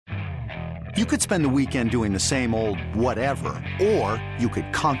You could spend the weekend doing the same old whatever, or you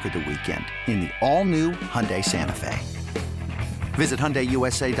could conquer the weekend in the all-new Hyundai Santa Fe. Visit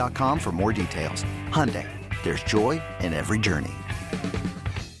HyundaiUSA.com for more details. Hyundai, there's joy in every journey.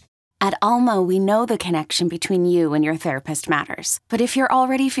 At Alma, we know the connection between you and your therapist matters. But if you're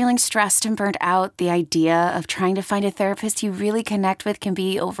already feeling stressed and burnt out, the idea of trying to find a therapist you really connect with can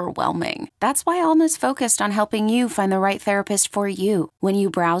be overwhelming. That's why Alma's focused on helping you find the right therapist for you. When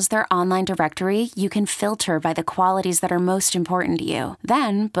you browse their online directory, you can filter by the qualities that are most important to you.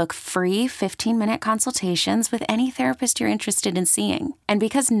 Then book free 15-minute consultations with any therapist you're interested in seeing. And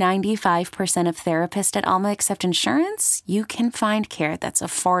because 95% of therapists at Alma accept insurance, you can find care that's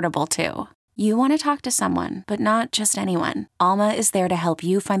affordable too. You want to talk to someone, but not just anyone. Alma is there to help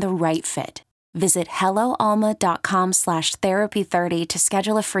you find the right fit. Visit helloalma.com/therapy30 to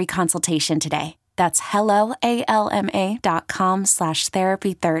schedule a free consultation today. That's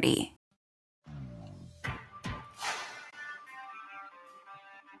helloalma.com/therapy30.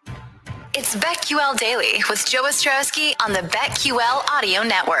 It's BetQL Daily with Joe Ostrowski on the BetQL Audio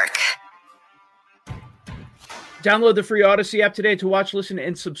Network. Download the free Odyssey app today to watch, listen,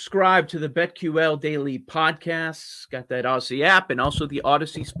 and subscribe to the BetQL Daily podcasts. Got that Odyssey app and also the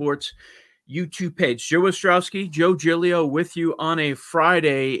Odyssey Sports YouTube page. Joe Ostrowski, Joe Giglio with you on a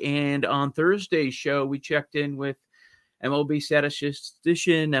Friday. And on Thursday's show, we checked in with MLB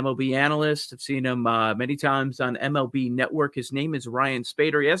statistician, MLB analyst. I've seen him many times on MLB Network. His name is Ryan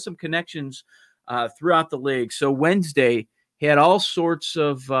Spader. He has some connections throughout the league. So Wednesday, he had all sorts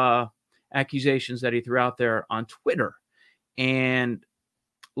of accusations that he threw out there on Twitter and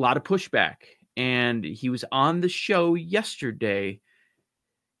a lot of pushback. And he was on the show yesterday.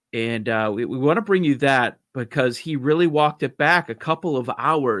 And we want to bring you that because he really walked it back a couple of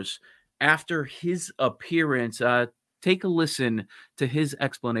hours after his appearance. Take a listen to his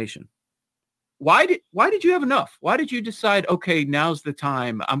explanation. Why did you have enough? Why did you decide, okay, now's the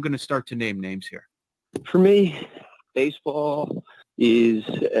time. I'm going to start to name names here? For me, baseball is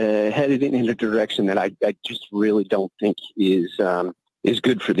headed in a direction that I just really don't think is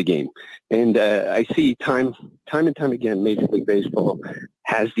good for the game. And I see time and time again, Major League Baseball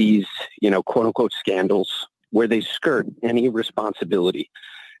has these, quote unquote scandals where they skirt any responsibility.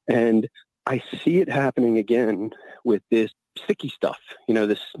 And I see it happening again with this sticky stuff,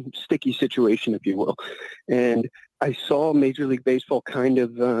 this sticky situation, if you will. And I saw Major League Baseball kind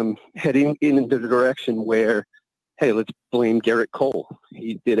of heading in the direction where, hey, let's blame Garrett Cole.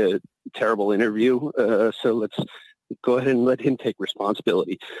 He did a terrible interview, so let's go ahead and let him take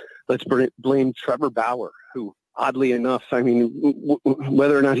responsibility. Let's blame Trevor Bauer, who, oddly enough,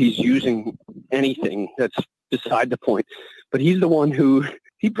 whether or not he's using anything, that's beside the point. But he's the one who,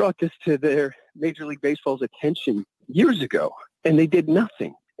 he brought this to their Major League Baseball's attention years ago, and they did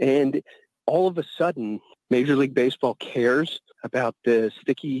nothing. And all of a sudden, Major League Baseball cares about the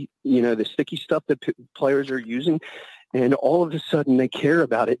sticky stuff that players are using, and all of a sudden they care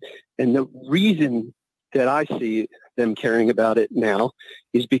about it. And the reason that I see them caring about it now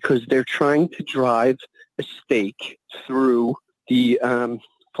is because they're trying to drive a stake through the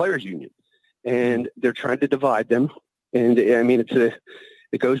players union, and they're trying to divide them. And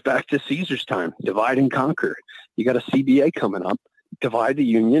it goes back to Caesar's time, divide and conquer. You got a CBA coming up, divide the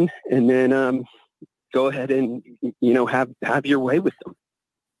union, and then go ahead and, have your way with them.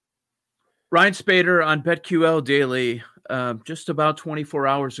 Ryan Spader on BetQL Daily, just about 24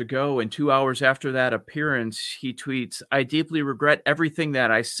 hours ago, and 2 hours after that appearance, he tweets, "I deeply regret everything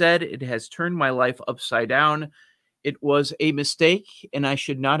that I said. It has turned my life upside down. It was a mistake, and I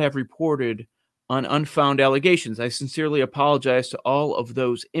should not have reported on unfounded allegations. I sincerely apologize to all of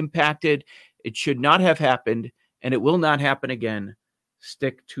those impacted. It should not have happened, and it will not happen again.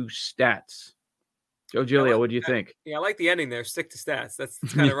 Stick to stats." Joe Giglio, what do you think? Yeah, I like the ending there. Stick to stats. That's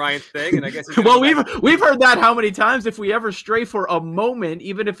kind of Ryan's thing, and I guess. Well, we've heard that how many times? If we ever stray for a moment,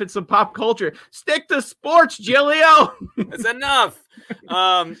 even if it's a pop culture, stick to sports, Giglio. That's enough.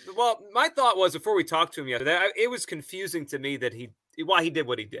 Well, my thought was before we talked to him yesterday, it was confusing to me that why he did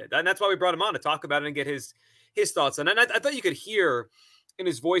what he did, and that's why we brought him on to talk about it and get his thoughts on it. And I thought you could hear in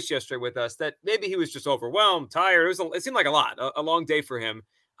his voice yesterday with us that maybe he was just overwhelmed, tired. It seemed like a lot, a long day for him.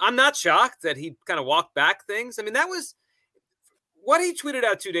 I'm not shocked that he kind of walked back things. I mean, that was what he tweeted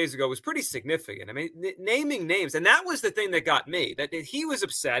out 2 days ago was pretty significant. I mean, naming names. And that was the thing that got me, that he was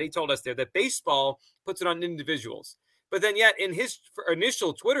upset. He told us there that baseball puts it on individuals. But then yet in his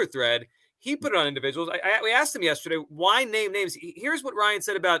initial Twitter thread, he put it on individuals. We asked him yesterday, why name names? Here's what Ryan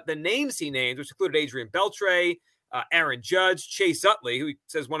said about the names he named, which included Adrian Beltre, Aaron Judge, Chase Utley, who he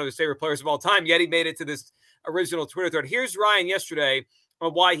says one of his favorite players of all time, yet he made it to this original Twitter thread. Here's Ryan yesterday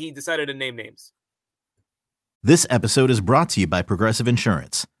on why he decided to name names. This episode is brought to you by Progressive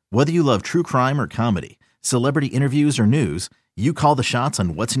Insurance. Whether you love true crime or comedy, celebrity interviews or news, you call the shots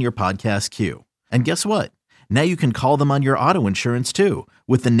on what's in your podcast queue. And guess what? Now you can call them on your auto insurance too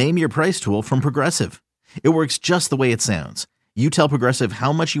with the Name Your Price tool from Progressive. It works just the way it sounds. You tell Progressive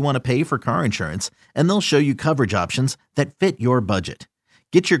how much you want to pay for car insurance, and they'll show you coverage options that fit your budget.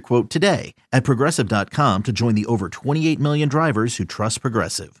 Get your quote today at Progressive.com to join the over 28 million drivers who trust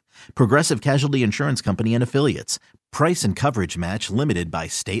Progressive. Progressive Casualty Insurance Company and Affiliates. Price and coverage match limited by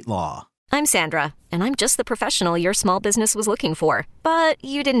state law. I'm Sandra, and I'm just the professional your small business was looking for. But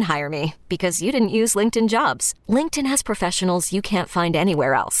you didn't hire me because you didn't use LinkedIn Jobs. LinkedIn has professionals you can't find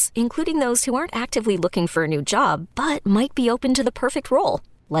anywhere else, including those who aren't actively looking for a new job, but might be open to the perfect role,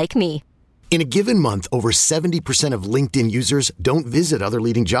 like me. In a given month, over 70% of LinkedIn users don't visit other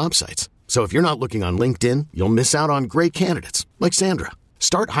leading job sites. So if you're not looking on LinkedIn, you'll miss out on great candidates like Sandra.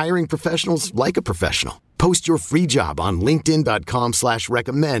 Start hiring professionals like a professional. Post your free job on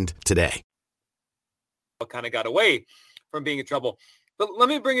linkedin.com/recommend today. Kind of got away from being in trouble. But let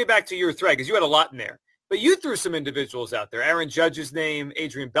me bring it back to your thread, because you had a lot in there. But you threw some individuals out there. Aaron Judge's name,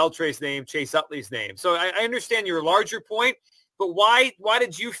 Adrian Beltre's name, Chase Utley's name. So I understand your larger point. But why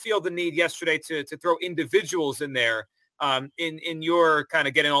did you feel the need yesterday to throw individuals in there in your kind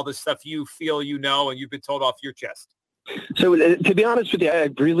of getting all this stuff you feel you know and you've been told off your chest? So to be honest with you, I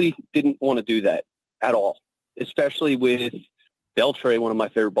really didn't want to do that at all, especially with Beltre, one of my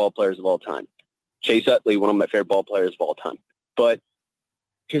favorite ball players of all time. Chase Utley, one of my favorite ball players of all time. But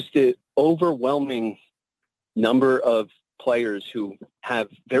just the overwhelming number of players who have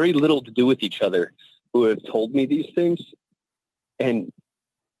very little to do with each other who have told me these things and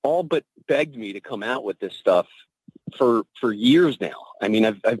all but begged me to come out with this stuff for years now. I mean,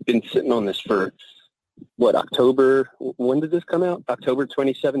 I've been sitting on this for, October? When did this come out? October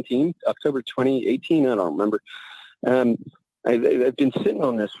 2017? October 2018? I don't remember. I've been sitting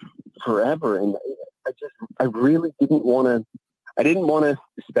on this forever, and I really didn't want to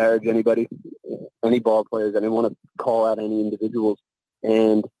disparage anybody, any ball players. I didn't want to call out any individuals.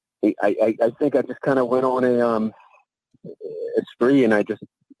 And I think I just kind of went on a spree, and I just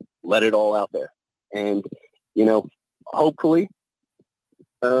let it all out there. And, hopefully,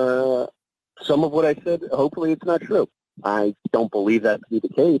 some of what I said, hopefully it's not true. I don't believe that to be the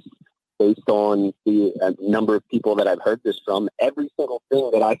case based on the number of people that I've heard this from. Every single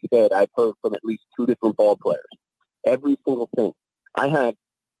thing that I said, I've heard from at least two different ball players. Every single thing. I have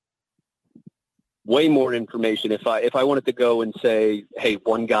way more information. If I wanted to go and say, hey,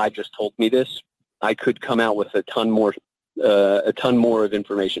 one guy just told me this, I could come out with a ton more of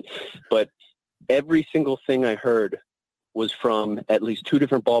information. But every single thing I heard was from at least two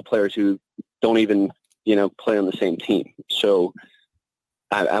different ball players who don't even, play on the same team. So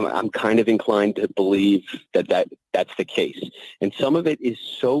I'm kind of inclined to believe that's the case. And some of it is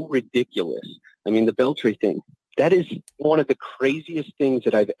so ridiculous. I mean, the Beltre thing, that is one of the craziest things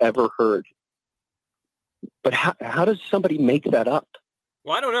that I've ever heard. But how does somebody make that up?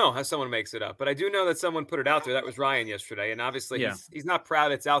 Well, I don't know how someone makes it up, but I do know that someone put it out there. That was Ryan yesterday, and obviously he's not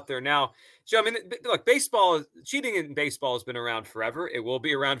proud it's out there now. Joe, I mean, look, cheating in baseball has been around forever. It will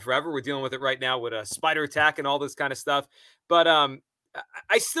be around forever. We're dealing with it right now with a spider attack and all this kind of stuff. But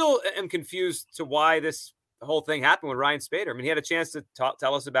I still am confused to why this whole thing happened with Ryan Spader. I mean, he had a chance to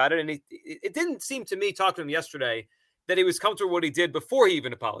tell us about it, and it didn't seem to me, talking to him yesterday, that he was comfortable with what he did before he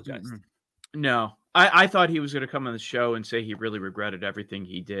even apologized. Mm-hmm. No. I thought he was going to come on the show and say he really regretted everything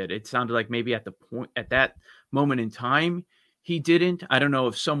he did. It sounded like maybe at that moment in time, he didn't. I don't know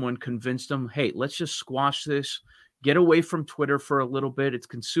if someone convinced him, hey, let's just squash this, get away from Twitter for a little bit. It's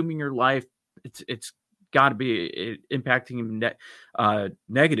consuming your life. It's got to be impacting him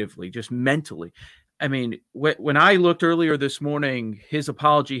negatively, just mentally. I mean, when I looked earlier this morning, his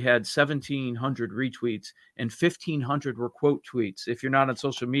apology had 1,700 retweets and 1,500 were quote tweets. If you're not on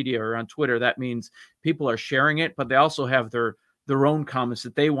social media or on Twitter, that means people are sharing it, but they also have their own comments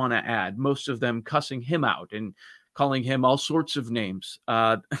that they want to add, most of them cussing him out and calling him all sorts of names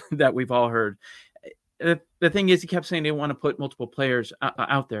that we've all heard. The thing is, he kept saying they want to put multiple players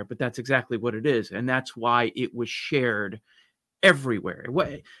out there, but that's exactly what it is. And that's why it was shared everywhere.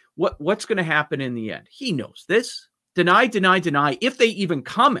 What's going to happen in the end? He knows this. Deny. If they even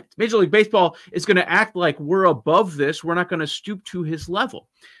comment, Major League Baseball is going to act like we're above this. We're not going to stoop to his level.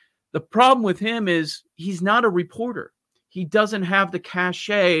 The problem with him is he's not a reporter. He doesn't have the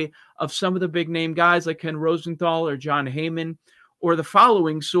cachet of some of the big name guys like Ken Rosenthal or John Heyman or the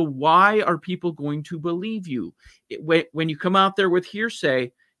following. So why are people going to believe you? When you come out there with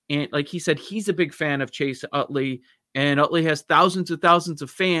hearsay, and like he said, he's a big fan of Chase Utley and Utley has thousands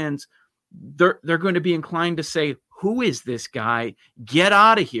of fans, they're going to be inclined to say, who is this guy? Get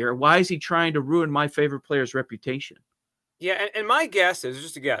out of here. Why is he trying to ruin my favorite player's reputation? Yeah, and my guess is,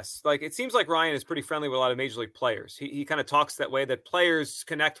 just a guess, like it seems like Ryan is pretty friendly with a lot of Major League players. He kind of talks that way, that players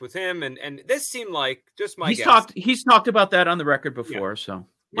connect with him, and this seemed like, just my guess. He's talked about that on the record before, so.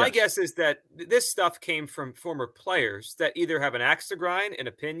 My guess is that this stuff came from former players that either have an axe to grind, an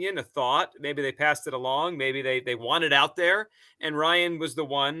opinion, a thought. Maybe they passed it along. Maybe they want it out there. And Ryan was the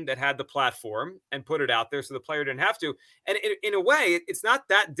one that had the platform and put it out there so the player didn't have to. And in a way, it's not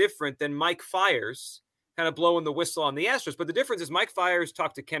that different than Mike Fiers kind of blowing the whistle on the Astros. But the difference is Mike Fiers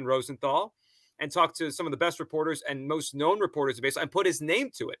talked to Ken Rosenthal and talked to some of the best reporters and most known reporters of baseball and put his name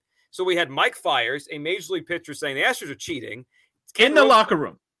to it. So we had Mike Fiers, a Major League pitcher, saying the Astros are cheating. In the locker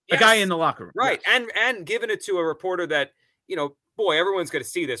room. A guy in the locker room. Right. Yes. And giving it to a reporter that, boy, everyone's going to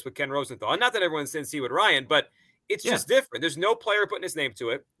see this with Ken Rosenthal. And not that everyone's going to see with Ryan, but it's just different. There's no player putting his name to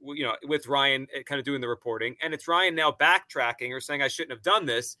it, with Ryan kind of doing the reporting. And it's Ryan now backtracking or saying, I shouldn't have done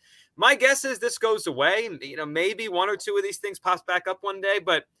this. My guess is this goes away. Maybe one or two of these things pops back up one day.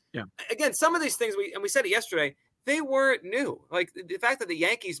 But again, some of these things, we said it yesterday, they weren't new. Like the fact that the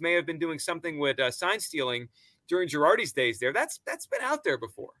Yankees may have been doing something with sign stealing during Girardi's days there, that's been out there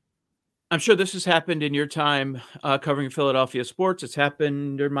before. I'm sure this has happened in your time covering Philadelphia sports. It's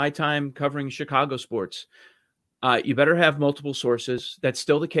happened during my time covering Chicago sports. You better have multiple sources. That's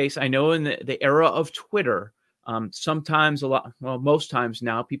still the case. I know in the era of Twitter, sometimes most times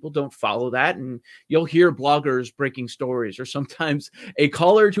now, people don't follow that. And you'll hear bloggers breaking stories, or sometimes a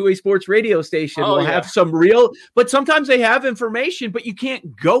caller to a sports radio station will have some but sometimes they have information, but you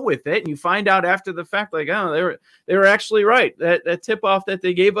can't go with it. And you find out after the fact, like, oh, they were actually right. That tip off that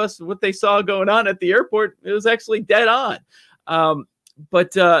they gave us, what they saw going on at the airport, it was actually dead on.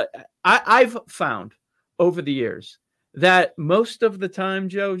 But I've found over the years that most of the time,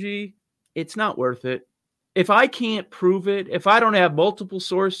 Joe G, it's not worth it. If I can't prove it, if I don't have multiple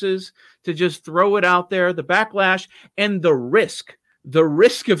sources to just throw it out there, the backlash and the risk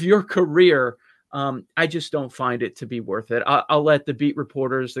of your career, I just don't find it to be worth it. I'll let the beat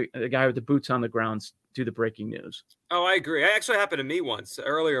reporters, the guy with the boots on the ground, do the breaking news. Oh, I agree. It actually happened to me once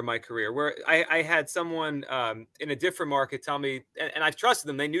earlier in my career where I had someone in a different market tell me, and I trusted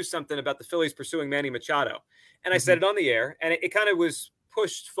them, they knew something about the Phillies pursuing Manny Machado. And I said it on the air, and it kind of was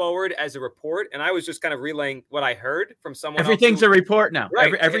pushed forward as a report, and I was just kind of relaying what I heard from someone. Everything's a report now.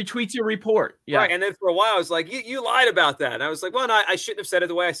 Right. Every tweet's a report. Yeah. Right. And then for a while, I was like, you lied about that. And I was like, well, no, I shouldn't have said it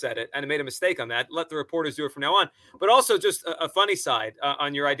the way I said it, and I made a mistake on that. Let the reporters do it from now on. But also just a funny side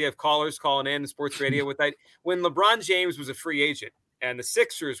on your idea of callers calling in sports radio with that. When LeBron James was a free agent and the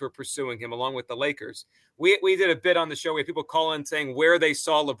Sixers were pursuing him along with the Lakers, we did a bit on the show. We had people call in saying where they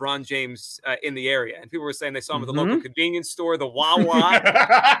saw LeBron James in the area. And people were saying they saw him at the local convenience store, the Wawa.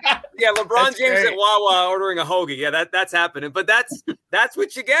 Yeah, LeBron James at Wawa ordering a hoagie. Yeah, that's happening. But that's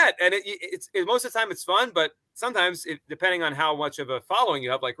what you get. And it's most of the time it's fun, but sometimes, depending on how much of a following you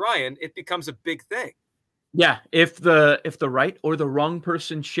have, like Ryan, it becomes a big thing. Yeah, if the right or the wrong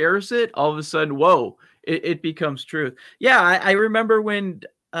person shares it, all of a sudden, whoa, it becomes truth. Yeah, I remember when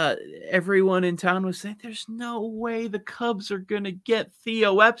everyone in town was saying, there's no way the Cubs are going to get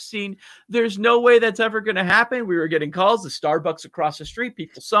Theo Epstein. There's no way that's ever going to happen. We were getting calls. The Starbucks across the street,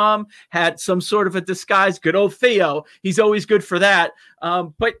 people saw him, had some sort of a disguise. Good old Theo. He's always good for that.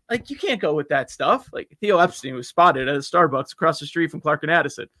 But like, you can't go with that stuff. Like Theo Epstein was spotted at a Starbucks across the street from Clark and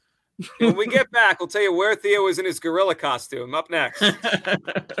Addison. When we get back, we'll tell you where Theo is in his gorilla costume. Up next.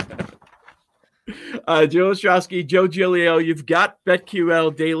 Joe Ostrowski, Joe Giglio, you've got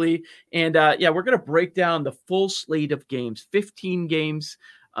BetQL Daily. And we're going to break down the full slate of games, 15 games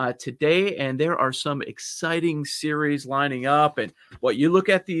today. And there are some exciting series lining up. And what you look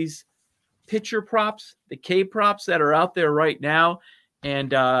at these pitcher props, the K props that are out there right now.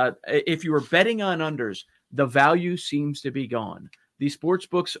 And if you were betting on unders, the value seems to be gone. These sports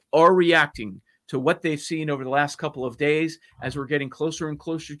books are reacting to what they've seen over the last couple of days as we're getting closer and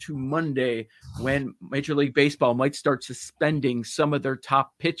closer to Monday when Major League Baseball might start suspending some of their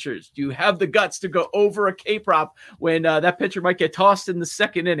top pitchers. Do you have the guts to go over a K-prop when that pitcher might get tossed in the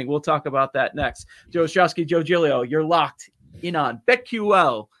second inning? We'll talk about that next. Joe Ostrowski, Joe Giglio, you're locked in on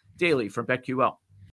BetQL Daily from BetQL.